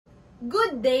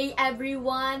Good day,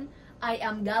 everyone! I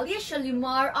am Galia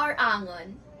Shalimar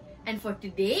Arangon, and for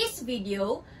today's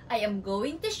video, I am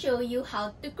going to show you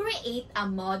how to create a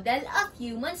model of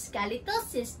human skeletal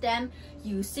system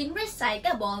using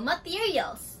recyclable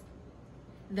materials.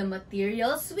 The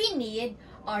materials we need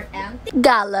are empty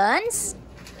gallons,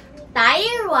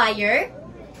 tire wire,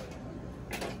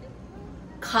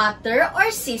 cutter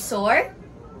or scissor,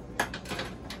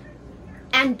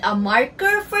 and a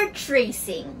marker for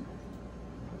tracing.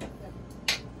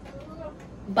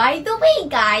 By the way,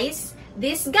 guys,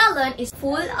 this gallon is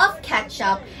full of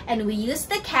ketchup and we use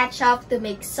the ketchup to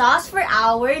make sauce for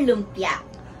our lumpia.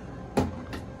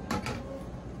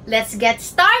 Let's get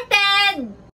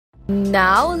started!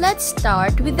 Now, let's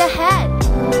start with the head.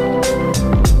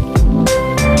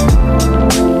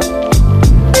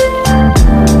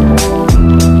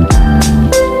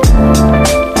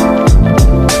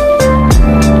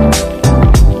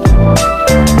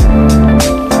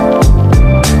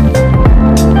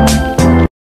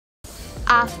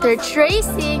 After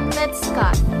tracing, let's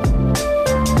cut.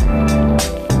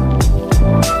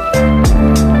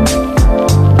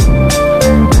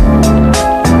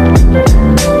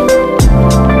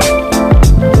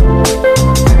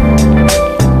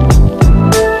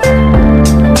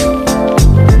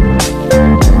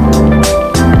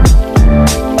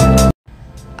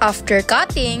 After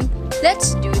cutting,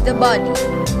 let's do the body.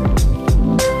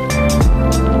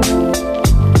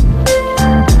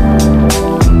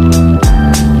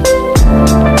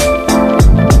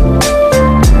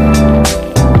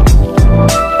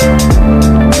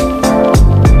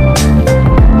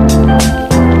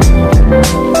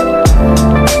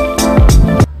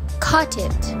 Cut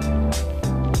it.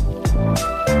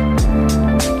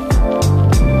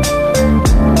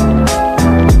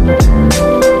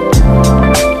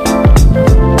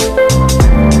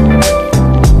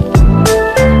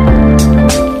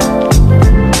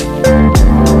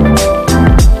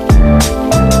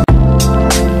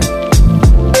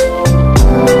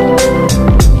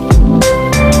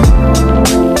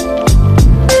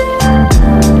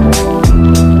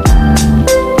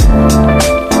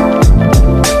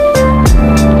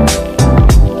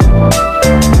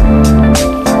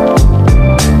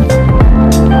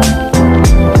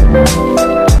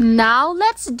 Now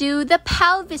let's do the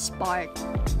pelvis part.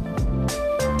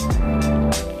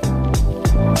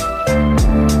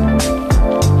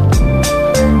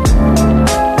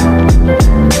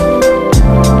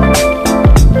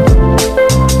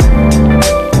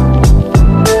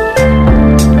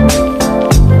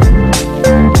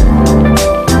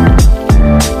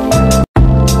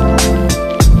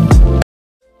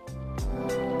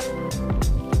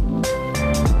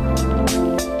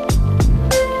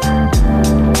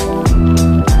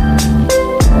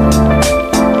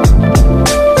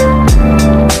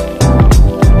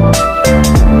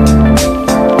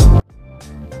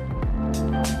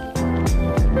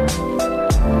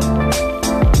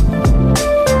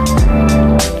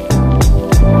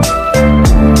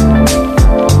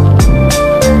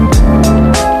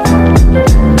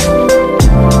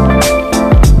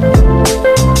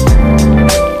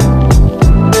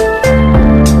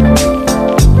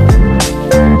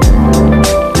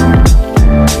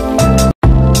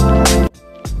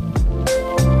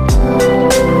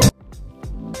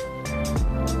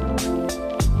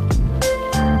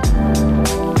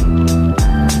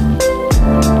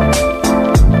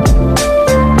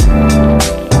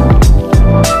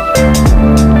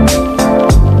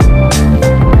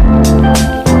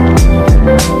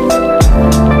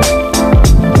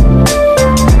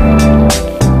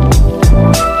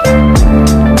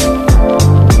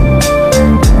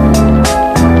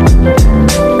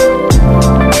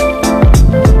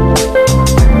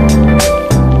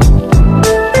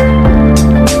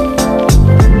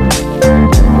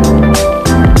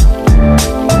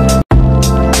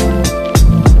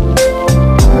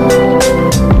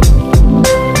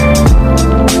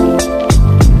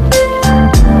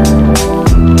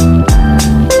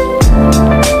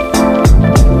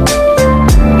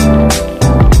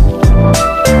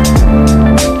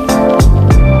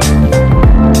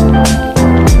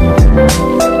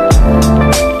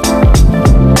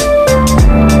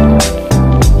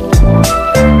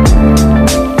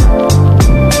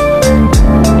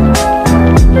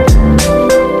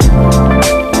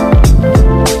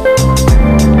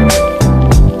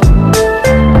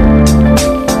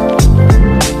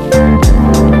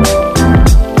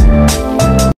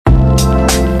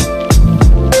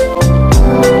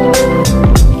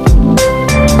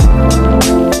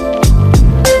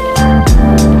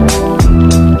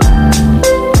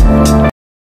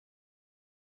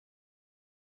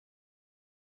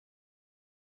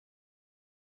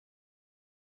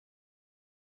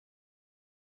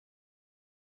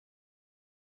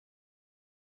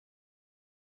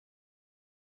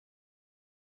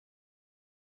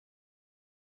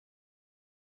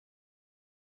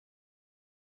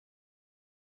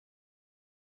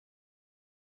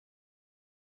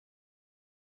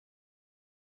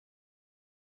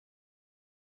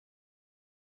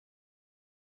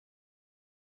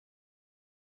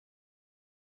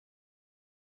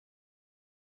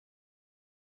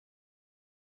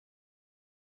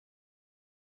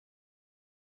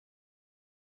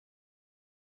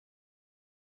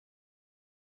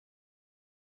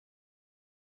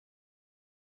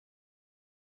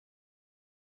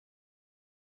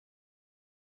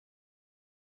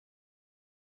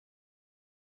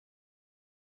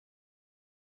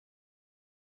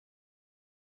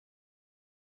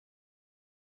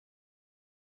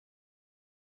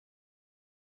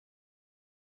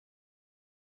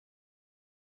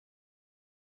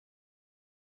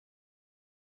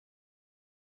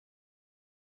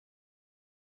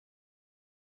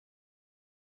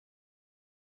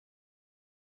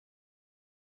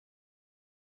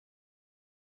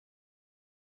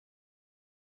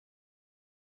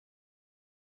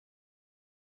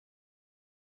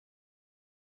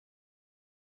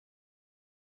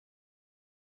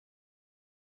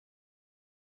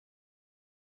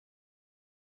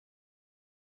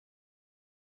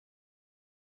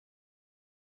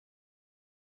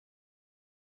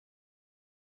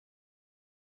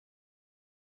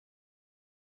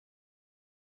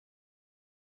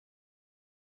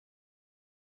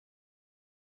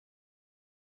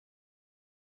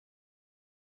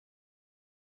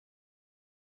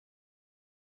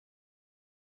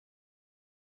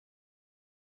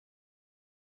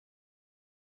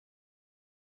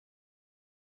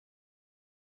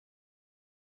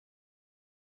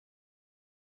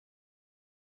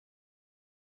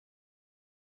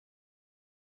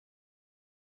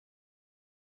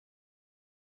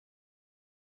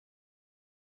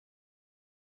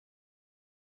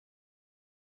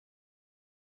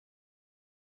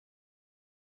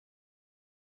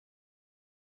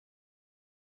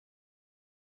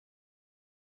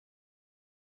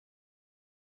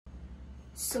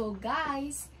 So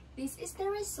guys, this is the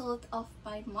result of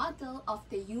my model of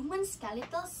the human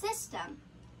skeletal system.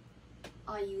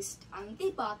 I used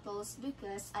empty bottles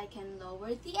because I can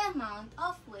lower the amount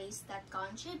of waste that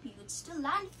contributes to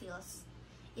landfills.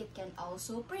 It can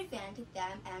also prevent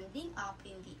them ending up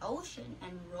in the ocean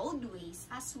and roadways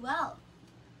as well.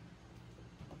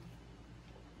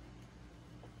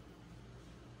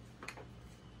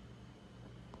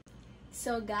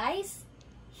 So guys,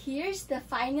 here's the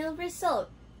final result.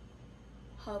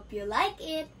 Hope you like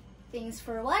it. Thanks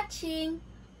for watching.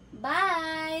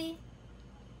 Bye!